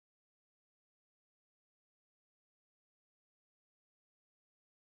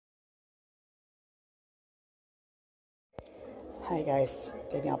Hi guys,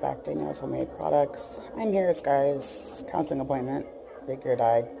 Danielle back, Danielle's Homemade Products. I'm here as guys' counseling appointment. Figured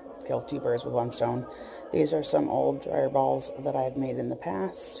I'd kill two birds with one stone. These are some old dryer balls that I've made in the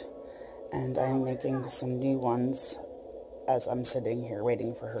past, and I'm making some new ones as I'm sitting here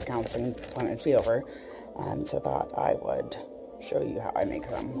waiting for her counseling appointment to be over. So I thought I would show you how I make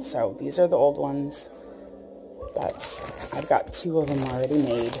them. So these are the old ones. I've got two of them already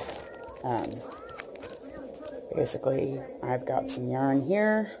made. Basically, I've got some yarn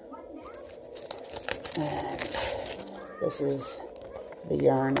here, and this is the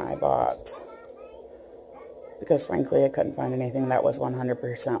yarn I bought because frankly I couldn't find anything that was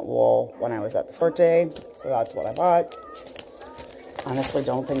 100% wool when I was at the store today, so that's what I bought. Honestly,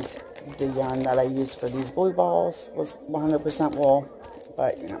 don't think the yarn that I used for these blue balls was 100% wool,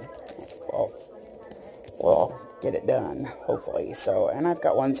 but you know, we'll get it done, hopefully. So, and I've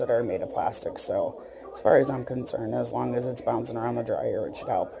got ones that are made of plastic, so as far as I'm concerned, as long as it's bouncing around the dryer, it should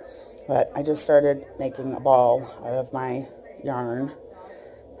help. But I just started making a ball out of my yarn.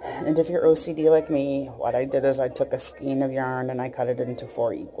 And if you're OCD like me, what I did is I took a skein of yarn and I cut it into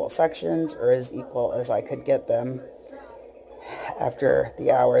 4 equal sections, or as equal as I could get them after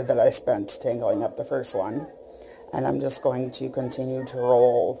the hour that I spent tangling up the first one. And I'm just going to continue to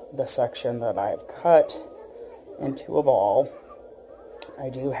roll the section that I've cut into a ball. I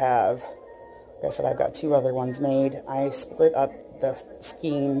do have, like I said, I've got 2 other ones made. I split up the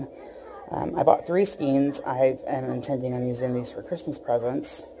skein. I bought 3 skeins. I am intending on using these for Christmas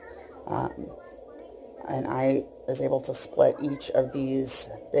presents. And I was able to split each of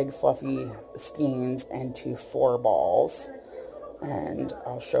these big fluffy skeins into 4 balls. And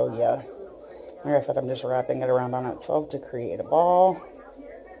I'll show you. Like I said, I'm just wrapping it around on itself to create a ball.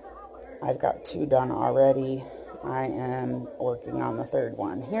 I've got 2 done already. I am working on the 3rd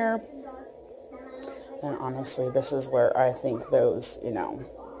one here. And honestly, this is where I think those,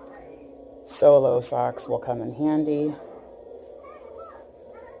 solo socks will come in handy.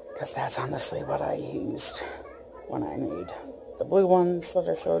 Because that's honestly what I used when I made the blue ones that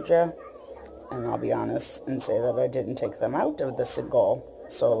I showed you. And I'll be honest and say that I didn't take them out of the single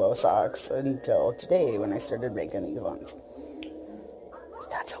solo socks until today when I started making these ones.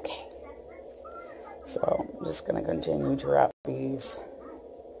 That's okay. So I'm just going to continue to wrap this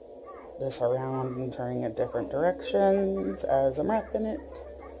around and turning it different directions as I'm wrapping it,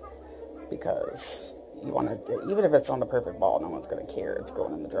 because you want to, even if it's on the perfect ball, no one's going to care. It's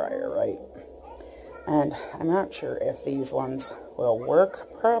going in the dryer, right? And I'm not sure if these ones will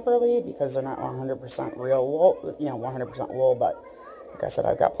work properly because they're not 100% real wool, 100% wool, but like I said,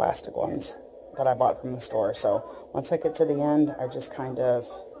 I've got plastic ones that I bought from the store. So once I get to the end, I just kind of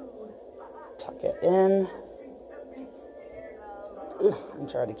tuck it in and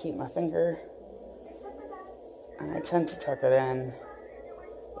try to keep my finger. And I tend to tuck it in,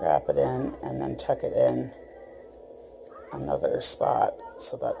 wrap it in, and then tuck it in another spot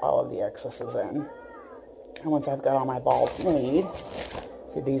so that all of the excess is in. And once I've got all my balls made,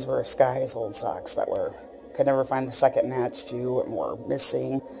 see, these were Sky's old socks that could never find the second match to and were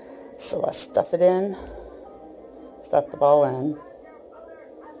missing. So I stuff it in, stuff the ball in,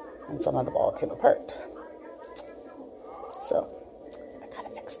 and some of the ball came apart. So I gotta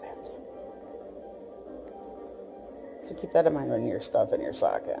fix that. So keep that in mind when you're stuffing your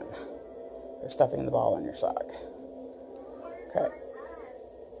sock in, or stuffing the ball in your sock. Okay.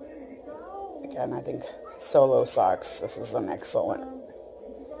 Again, I think solo socks, this is an excellent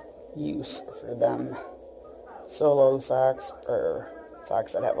use for them. Solo socks, or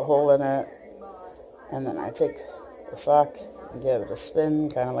socks that have a hole in it. And then I take the sock and give it a spin,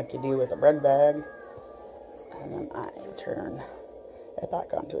 kind of like you do with a bread bag. And then I turn it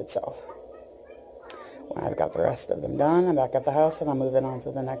back onto itself. When I've got the rest of them done, I'm back at the house and I'm moving on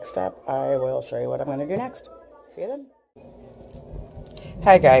to the next step. I will show you what I'm going to do next. See you then.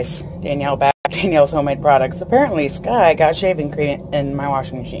 Hi guys, Danielle back, Danielle's Homemade Products. Apparently Sky got shaving cream in my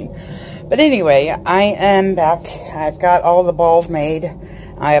washing machine. But anyway, I am back. I've got all the balls made.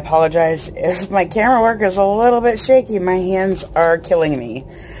 I apologize if my camera work is a little bit shaky. My hands are killing me.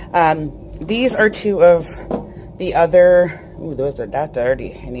 These are 2 of the other, those are that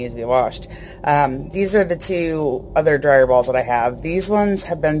dirty. It needs to be washed. These are the 2 other dryer balls that I have. These ones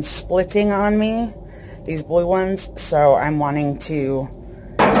have been splitting on me, these blue ones, so I'm wanting to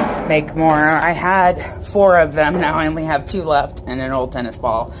make more. I had 4 of them. Now I only have 2 left and an old tennis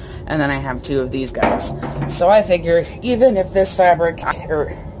ball. And then I have 2 of these guys. So I figure even if this I'm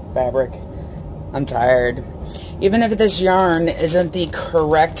tired. Even if this yarn isn't the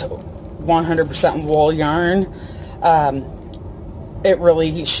correct 100% wool yarn, it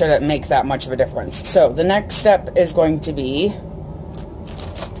really shouldn't make that much of a difference. So the next step is going to be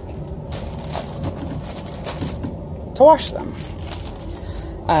to wash them.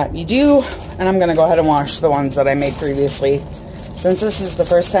 You do, and I'm going to go ahead and wash the ones that I made previously, since this is the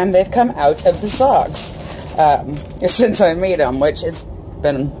first time they've come out of the socks since I made them, which it's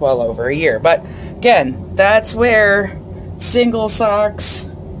been well over a year. But again, that's where single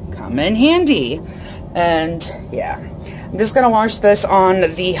socks come in handy. And yeah, I'm just going to wash this on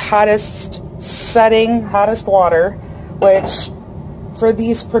the hottest setting, hottest water, which for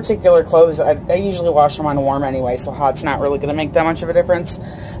these particular clothes, I usually wash them on warm anyway, so hot's not really going to make that much of a difference.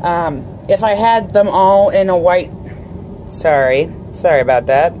 If I had them all in a white, sorry about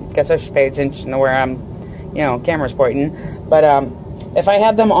that. Guess I should pay attention to where I'm, camera's pointing. But if I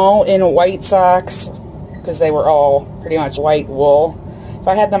had them all in white socks, because they were all pretty much white wool, if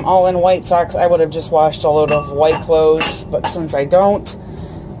I had them all in white socks, I would have just washed a load of white clothes. But since I don't,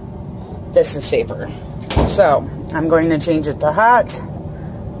 this is safer. So I'm going to change it to hot.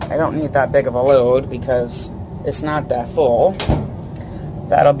 I don't need that big of a load because it's not that full.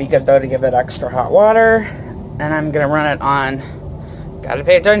 That'll be good though to give it extra hot water. And I'm going to run it on, gotta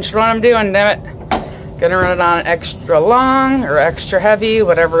pay attention to what I'm doing, damn it. Going to run it on extra long or extra heavy,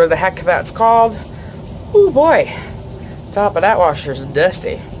 whatever the heck that's called. Ooh boy, top of that washer is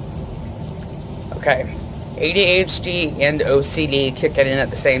dusty. Okay, ADHD and OCD kicking in at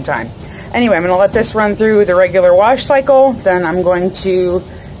the same time. Anyway, I'm going to let this run through the regular wash cycle. Then I'm going to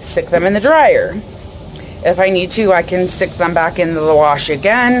stick them in the dryer. If I need to, I can stick them back into the wash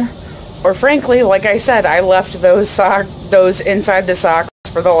again. Or frankly, like I said, I left those inside the socks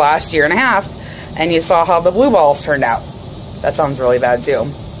for the last year and a half. And you saw how the blue balls turned out. That sounds really bad too.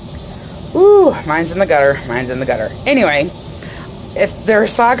 Ooh, mine's in the gutter. Mine's in the gutter. Anyway, if there are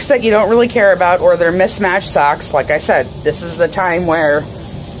socks that you don't really care about or they're mismatched socks, like I said, this is the time where,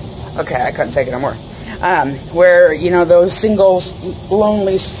 okay, I couldn't take it no more. Where, those single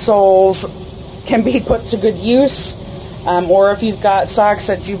lonely soles can be put to good use. Or if you've got socks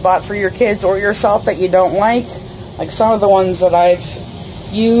that you bought for your kids or yourself that you don't like some of the ones that I've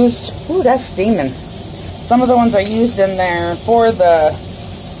used. Ooh, that's steaming. Some of the ones I used in there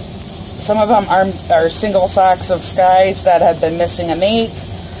some of them are single socks of Skies that have been missing a mate.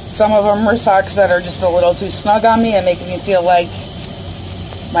 Some of them are socks that are just a little too snug on me and making me feel like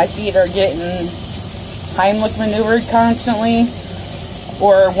my feet are getting Heimlich maneuvered constantly.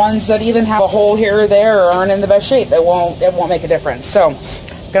 Or ones that even have a hole here or there or aren't in the best shape. It won't make a difference. So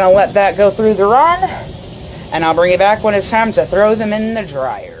I'm gonna let that go through the run, and I'll bring it back when it's time to throw them in the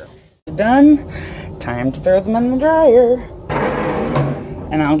dryer. Done. Time to throw them in the dryer.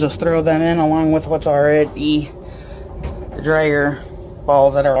 And I'll just throw them in along with what's already the dryer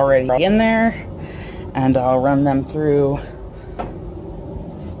balls that are already in there, and I'll run them through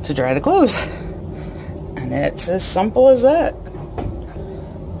to dry the clothes. And it's as simple as that.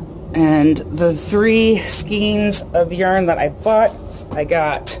 And the 3 skeins of yarn that I bought, I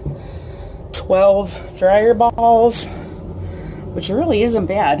got 12 dryer balls, which really isn't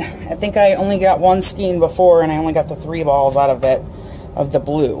bad. I think I only got 1 skein before, and I only got the 3 balls out of it, of the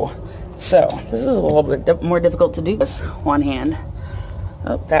blue. So this is a little bit more difficult to do with one hand.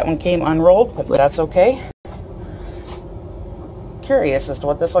 Oh, that one came unrolled, but that's okay. Curious as to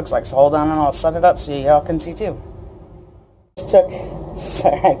what this looks like, so hold on and I'll set it up so y'all can see too.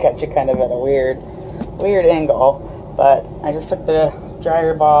 Sorry, I got you kind of at a weird angle, but I just took the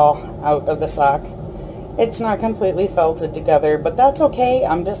dryer ball out of the sock. It's not completely felted together, but that's okay.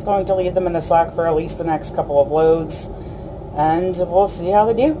 I'm just going to leave them in the sock for at least the next couple of loads, and we'll see how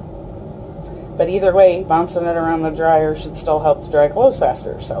they do. But either way, bouncing it around the dryer should still help to dry clothes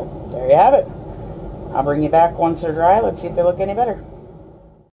faster. So there you have it. I'll bring you back once they're dry. Let's see if they look any better.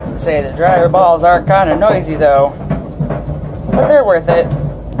 Say the dryer balls are kind of noisy though, but they're worth it.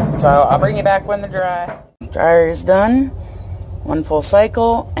 So I'll bring you back when they're dry. Dryer is done. 1 full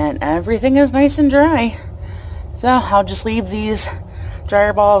cycle, and everything is nice and dry. So I'll just leave these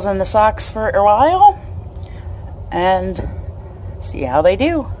dryer balls in the socks for a while and see how they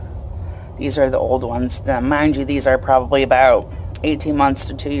do. These are the old ones. Now, mind you, these are probably about 18 months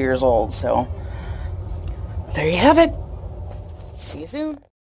to 2 years old. So there you have it. See you soon.